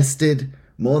 tested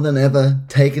more than ever,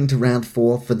 taken to round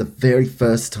 4 for the very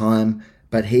first time,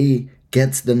 but he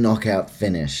gets the knockout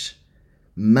finish.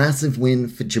 Massive win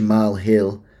for Jamal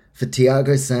Hill. For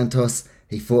Thiago Santos,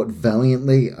 he fought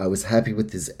valiantly. I was happy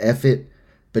with his effort.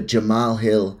 But Jamal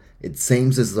Hill, it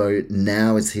seems as though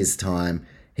now is his time.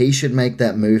 He should make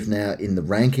that move now in the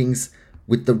rankings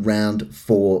with the round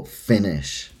 4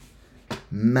 finish.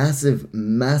 Massive,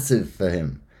 massive for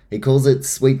him. He calls it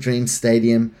Sweet Dream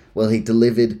Stadium. Well, he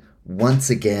delivered once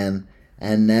again,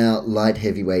 and now light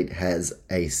heavyweight has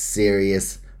a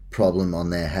serious problem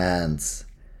on their hands.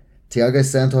 Thiago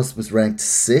Santos was ranked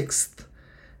 6th,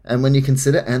 and when you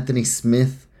consider Anthony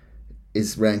Smith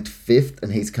is ranked 5th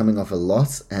and he's coming off a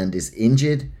loss and is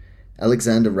injured,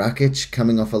 Alexander Rakic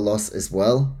coming off a loss as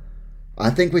well, I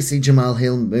think we see Jamal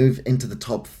Hill move into the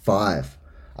top 5.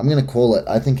 I'm going to call it.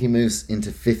 I think he moves into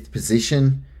 5th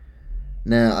position.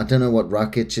 Now, I don't know what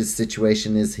Rakic's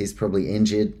situation is. He's probably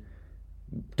injured.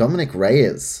 Dominic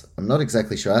Reyes. I'm not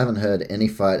exactly sure. I haven't heard any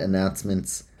fight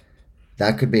announcements.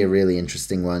 That could be a really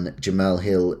interesting one. Jamal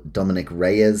Hill, Dominic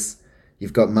Reyes.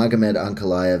 You've got Magomed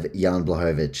Ankalaev, Jan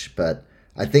Blachowicz. But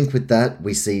I think with that,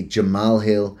 we see Jamal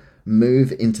Hill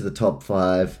move into the top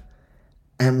 5.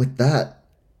 And with that,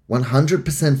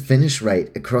 100% finish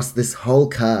rate across this whole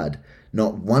card.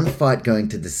 Not one fight going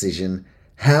to decision.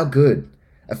 How good.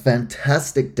 A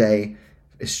fantastic day,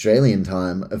 Australian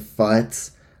time, of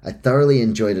fights. I thoroughly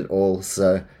enjoyed it all.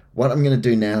 So what I'm going to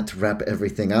do now to wrap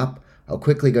everything up, I'll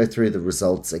quickly go through the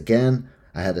results again.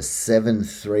 I had a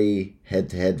 7-3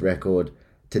 head-to-head record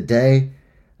today.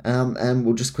 And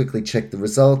we'll just quickly check the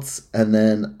results. And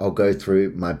then I'll go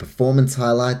through my performance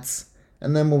highlights.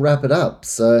 And then we'll wrap it up.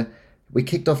 So we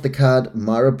kicked off the card,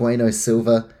 Mayra Bueno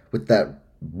Silva, with that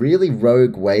really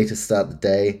rogue way to start the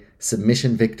day.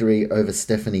 Submission victory over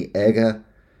Stephanie Egger.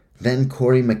 Then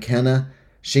Corey McKenna.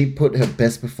 She put her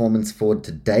best performance forward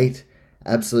to date,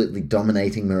 absolutely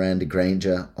dominating Miranda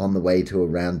Granger on the way to a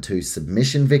round 2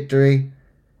 submission victory.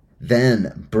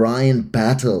 Then Brian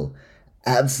Battle.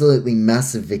 Absolutely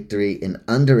massive victory. In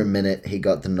under a minute, he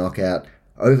got the knockout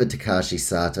over Takashi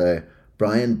Sato.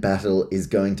 Brian Battle is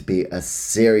going to be a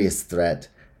serious threat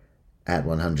at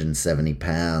 170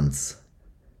 pounds.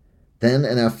 Then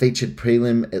in our featured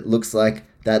prelim, it looks like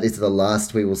that is the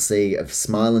last we will see of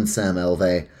Smilin' Sam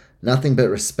Alvey. Nothing but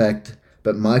respect.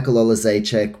 But Michael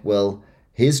Olazejczyk, well,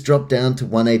 he's dropped down to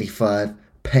 185,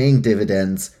 paying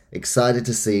dividends. Excited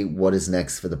to see what is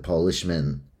next for the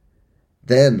Polishman.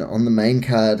 Then on the main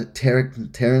card,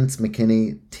 Terrence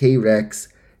McKinney, T-Rex,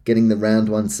 getting the round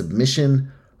 1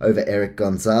 submission over Eric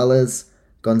Gonzalez.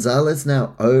 Gonzalez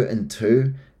now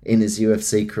 0-2 in his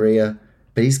UFC career.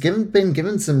 But he's been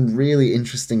given some really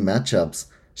interesting matchups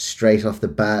straight off the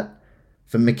bat.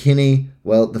 For McKinney,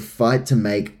 well, the fight to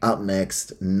make up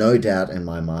next, no doubt in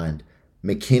my mind.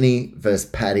 McKinney versus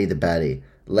Paddy the Baddy.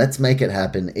 Let's make it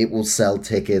happen. It will sell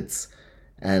tickets,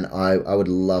 and I would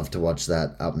love to watch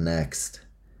that up next.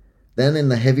 Then in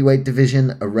the heavyweight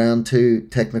division, a round 2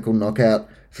 technical knockout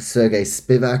for Sergey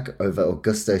Spivak over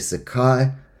Augusto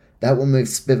Sakai. That will move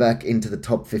Spivak into the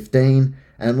top 15,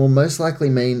 and will most likely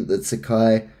mean that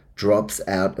Sakai drops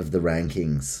out of the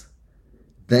rankings.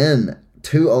 Then,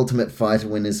 2 Ultimate Fighter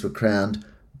winners were crowned,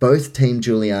 both Team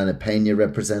Juliana Pena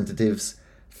representatives.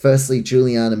 Firstly,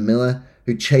 Juliana Miller,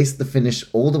 who chased the finish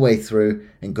all the way through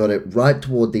and got it right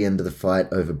toward the end of the fight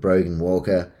over Brogan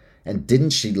Walker. And didn't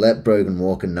she let Brogan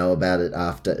Walker know about it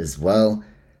after as well?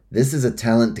 This is a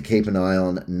talent to keep an eye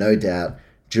on, no doubt.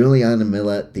 Juliana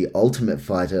Miller, the Ultimate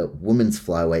Fighter women's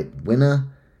flyweight winner.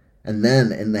 And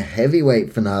then in the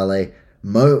heavyweight finale,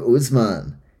 Mo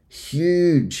Usman.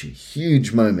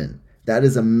 Huge moment. That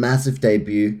is a massive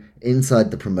debut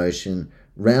inside the promotion.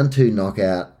 Round 2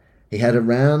 knockout. He had a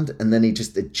round and then he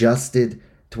just adjusted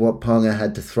to what Ponga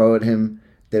had to throw at him.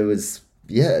 There was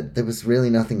really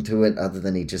nothing to it other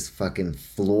than he just fucking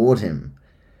floored him.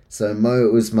 So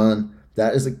Mo Usman,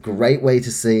 that is a great way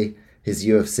to see his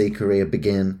UFC career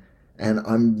begin. And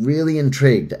I'm really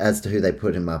intrigued as to who they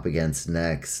put him up against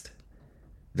next.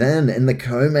 Then, in the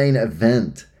co-main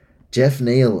event, Jeff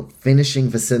Neal finishing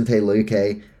Vicente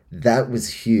Luque. That was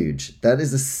huge. That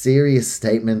is a serious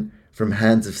statement from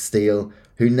Hands of Steel,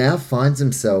 who now finds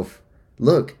himself...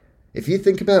 Look, if you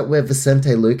think about where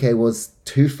Vicente Luque was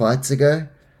 2 fights ago,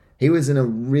 he was in a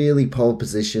really pole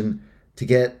position to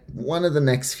get one of the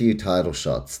next few title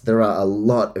shots. There are a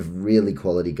lot of really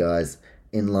quality guys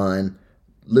in line.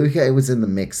 Luque was in the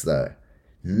mix, though.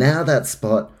 Now that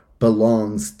spot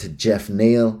belongs to Jeff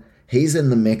Neal. He's in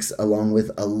the mix along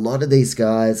with a lot of these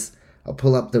guys. I'll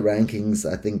pull up the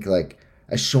rankings. I think like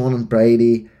a Sean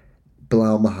Brady,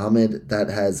 Bilal Muhammad, that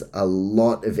has a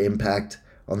lot of impact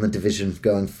on the division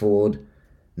going forward.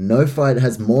 No fight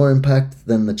has more impact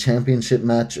than the championship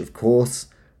match, of course.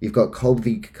 You've got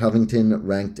Colby Covington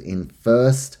ranked in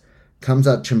 1st.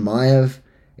 Khamzat Chimaev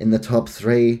in the top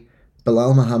 3.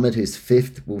 Bilal Muhammad, who's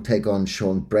 5th, will take on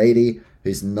Sean Brady,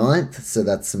 who's 9th, so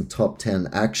that's some top 10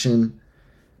 action.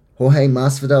 Jorge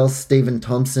Masvidal, Stephen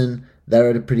Thompson, they're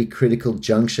at a pretty critical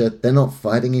juncture. They're not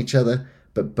fighting each other,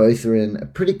 but both are in a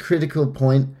pretty critical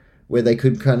point where they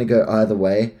could kind of go either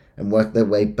way and work their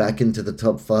way back into the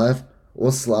top 5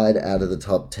 or slide out of the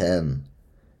top 10.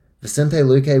 Vicente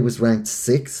Luque was ranked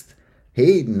 6th.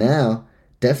 He now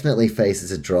definitely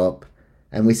faces a drop,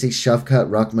 and we see Shavkat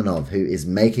Rakhmonov, who is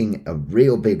making a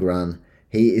real big run.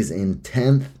 He is in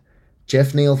 10th.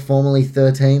 Jeff Neal, formerly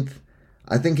 13th.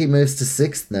 I think he moves to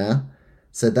 6th now.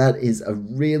 So that is a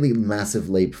really massive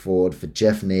leap forward for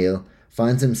Jeff Neal.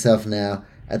 Finds himself now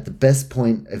at the best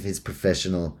point of his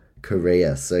professional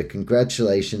career. So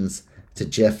congratulations to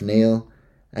Jeff Neal.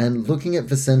 And looking at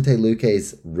Vicente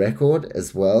Luque's record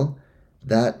as well,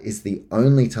 that is the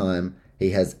only time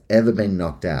he has ever been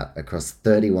knocked out across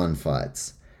 31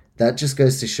 fights. That just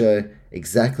goes to show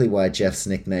exactly why Jeff's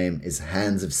nickname is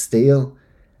Hands of Steel.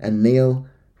 And Neal,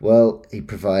 well, he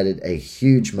provided a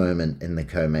huge moment in the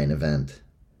co-main event.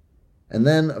 And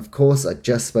then, of course, I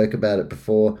just spoke about it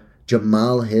before,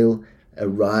 Jamal Hill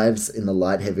arrives in the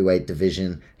light heavyweight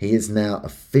division. He is now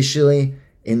officially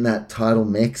in that title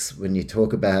mix. When you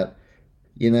talk about,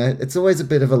 it's always a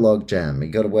bit of a logjam.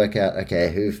 You got to work out,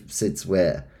 okay, who sits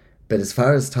where. But as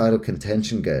far as title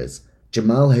contention goes,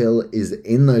 Jamal Hill is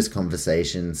in those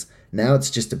conversations. Now it's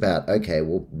just about, okay,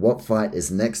 well, what fight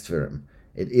is next for him?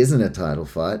 It isn't a title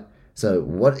fight. So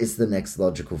what is the next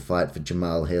logical fight for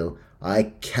Jamal Hill?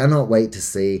 I cannot wait to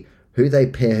see who they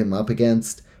pair him up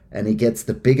against. And he gets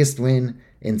the biggest win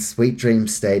in Sweet Dream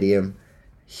Stadium.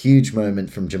 Huge moment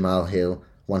from Jamal Hill.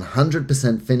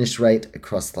 100% finish rate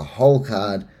across the whole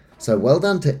card. So well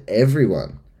done to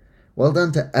everyone. Well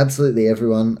done to absolutely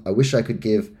everyone. I wish I could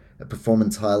give a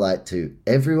performance highlight to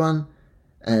everyone.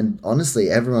 And honestly,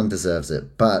 everyone deserves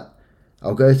it. But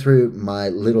I'll go through my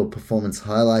little performance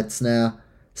highlights now.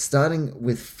 Starting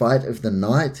with Fight of the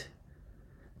Night.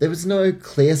 There was no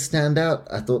clear standout.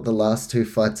 I thought the last 2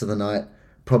 fights of the night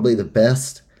probably the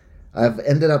best. I've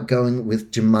ended up going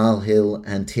with Jamal Hill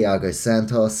and Thiago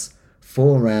Santos.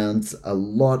 4 rounds, a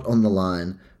lot on the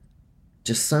line.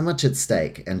 Just so much at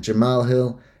stake. And Jamal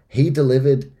Hill, he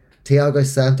delivered. Thiago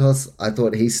Santos, I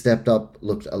thought he stepped up,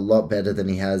 looked a lot better than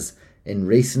he has in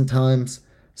recent times.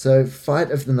 So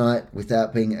Fight of the Night,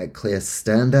 without being a clear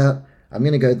standout, I'm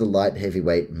going to go the light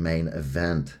heavyweight main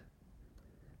event.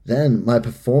 Then my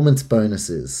performance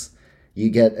bonuses. You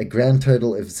get a grand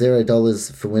total of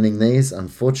 $0 for winning these,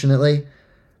 unfortunately.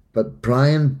 But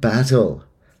Brian Battle,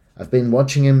 I've been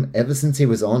watching him ever since he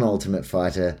was on Ultimate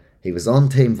Fighter. He was on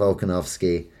Team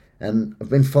Volkanovski, and I've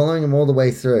been following him all the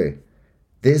way through.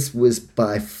 This was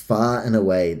by far and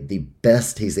away the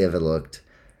best he's ever looked.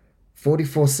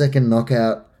 44-second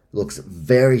knockout, looks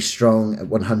very strong at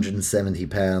 170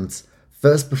 pounds.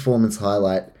 First performance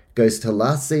highlight goes to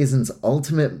last season's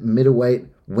Ultimate Middleweight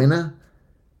winner,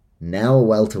 now a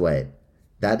welterweight.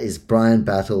 That is Brian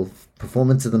Battle,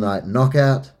 Performance of the Night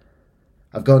knockout.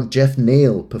 I've gone Jeff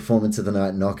Neal, Performance of the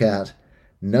Night knockout.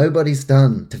 Nobody's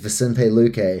done to Vicente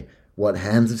Luque what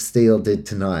Hands of Steel did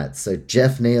tonight. So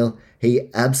Jeff Neal, he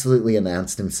absolutely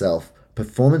announced himself.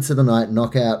 Performance of the Night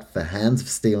knockout for Hands of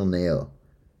Steel Neal.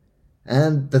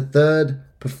 And the third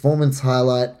performance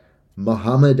highlight,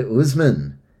 Muhammad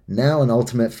Usman, now an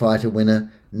Ultimate Fighter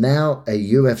winner, now a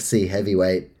UFC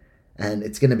heavyweight. And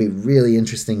it's going to be really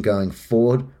interesting going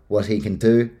forward what he can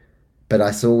do. But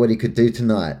I saw what he could do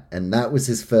tonight, and that was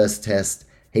his first test.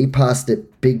 He passed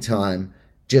it big time,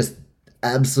 just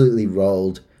absolutely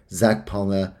rolled Zach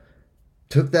Ponga,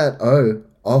 took that O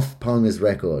off Ponga's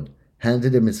record,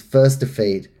 handed him his first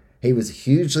defeat. He was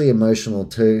hugely emotional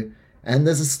too, and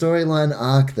there's a storyline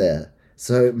arc there.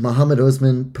 So Muhammad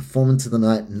Usman, Performance of the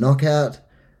Night knockout.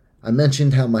 I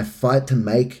mentioned how my fight to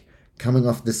make coming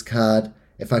off this card,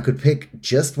 if I could pick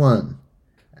just one,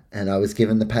 and I was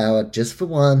given the power just for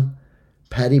one,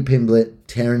 Paddy Pimblett,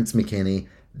 Terrence McKinney,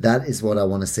 that is what I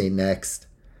want to see next.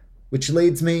 Which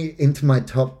leads me into my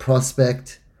top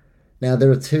prospect. Now,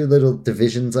 there are 2 little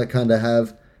divisions I kind of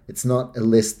have. It's not a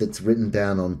list that's written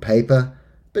down on paper,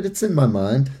 but it's in my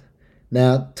mind.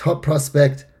 Now, top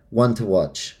prospect, one to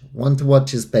watch. One to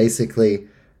watch is basically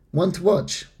one to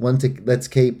watch. One to let's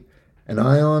keep an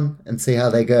eye on and see how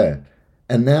they go.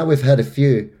 And now we've had a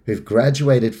few who've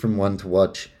graduated from one to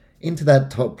watch into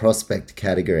that top prospect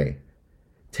category.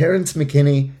 Terrence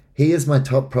McKinney, he is my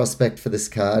top prospect for this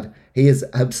card. He is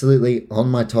absolutely on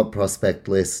my top prospect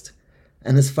list.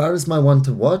 And as far as my one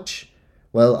to watch,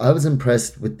 well, I was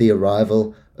impressed with the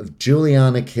arrival of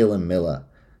Juliana Killer Miller.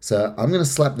 So I'm going to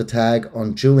slap the tag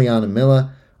on Juliana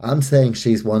Miller. I'm saying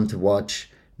she's one to watch.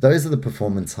 Those are the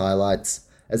performance highlights,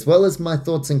 as well as my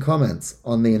thoughts and comments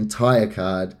on the entire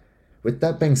card. With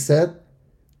that being said,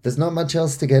 there's not much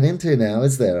else to get into now,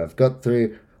 is there? I've got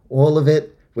through all of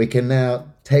it. We can now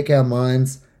take our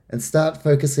minds and start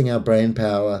focusing our brain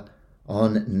power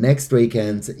on next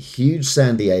weekend's huge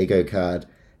San Diego card,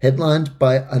 headlined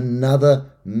by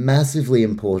another massively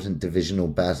important divisional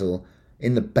battle.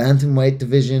 In the bantamweight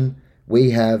division,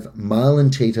 we have Marlon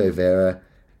Chito Vera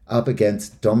up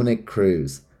against Dominic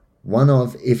Cruz, one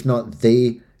of, if not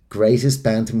the greatest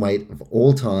bantamweight of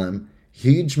all time.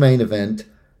 Huge main event,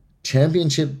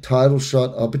 championship title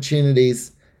shot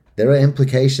opportunities. There are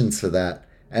implications for that.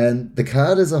 And the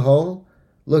card as a whole,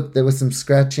 look, there were some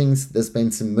scratchings, there's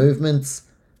been some movements.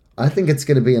 I think it's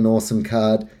going to be an awesome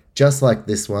card, just like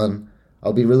this one.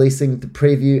 I'll be releasing the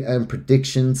preview and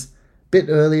predictions a bit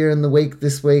earlier in the week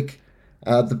this week.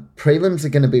 The prelims are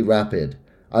going to be rapid.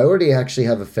 I already actually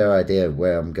have a fair idea of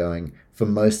where I'm going for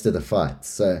most of the fights.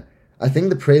 So I think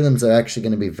the prelims are actually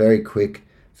going to be very quick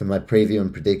for my preview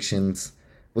and predictions.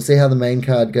 We'll see how the main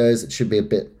card goes. It should be a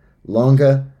bit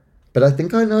longer. But I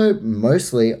think I know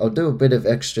mostly. I'll do a bit of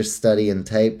extra study and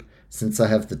tape since I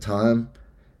have the time.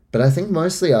 But I think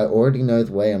mostly I already know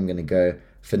the way I'm going to go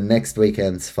for next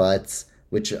weekend's fights,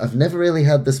 which I've never really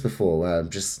had this before, where I'm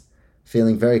just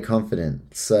feeling very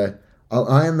confident. So I'll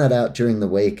iron that out during the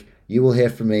week. You will hear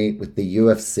from me with the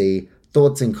UFC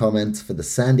thoughts and comments for the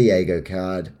San Diego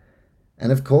card.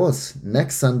 And of course,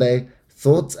 next Sunday,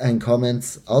 thoughts and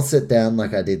comments. I'll sit down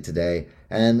like I did today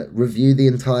and review the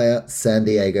entire San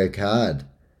Diego card.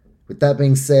 With that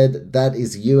being said, that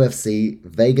is UFC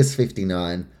Vegas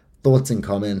 59, thoughts and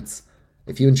comments.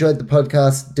 If you enjoyed the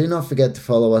podcast, do not forget to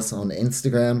follow us on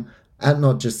Instagram at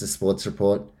Not Just a Sports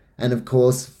Report. And of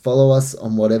course, follow us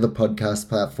on whatever podcast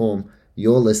platform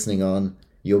you're listening on.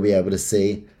 You'll be able to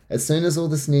see as soon as all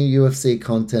this new UFC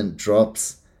content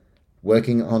drops.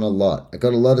 Working on a lot. I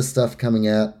got a lot of stuff coming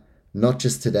out, not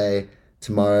just today,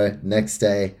 tomorrow, next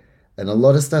day, and a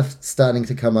lot of stuff starting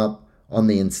to come up on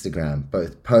the Instagram,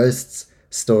 both posts,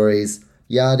 stories,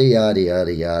 yada, yada,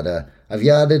 yada, yada. I've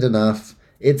yarded enough.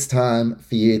 It's time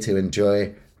for you to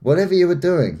enjoy whatever you were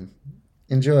doing.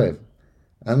 Enjoy.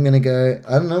 I'm going to go,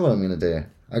 I don't know what I'm going to do.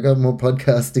 I got more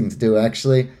podcasting to do,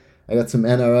 actually. I got some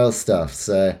NRL stuff,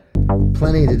 so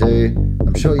plenty to do.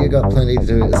 I'm sure you got plenty to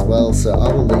do as well, so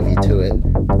I will leave you to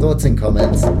it. Thoughts and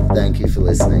comments. Thank you for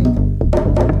listening.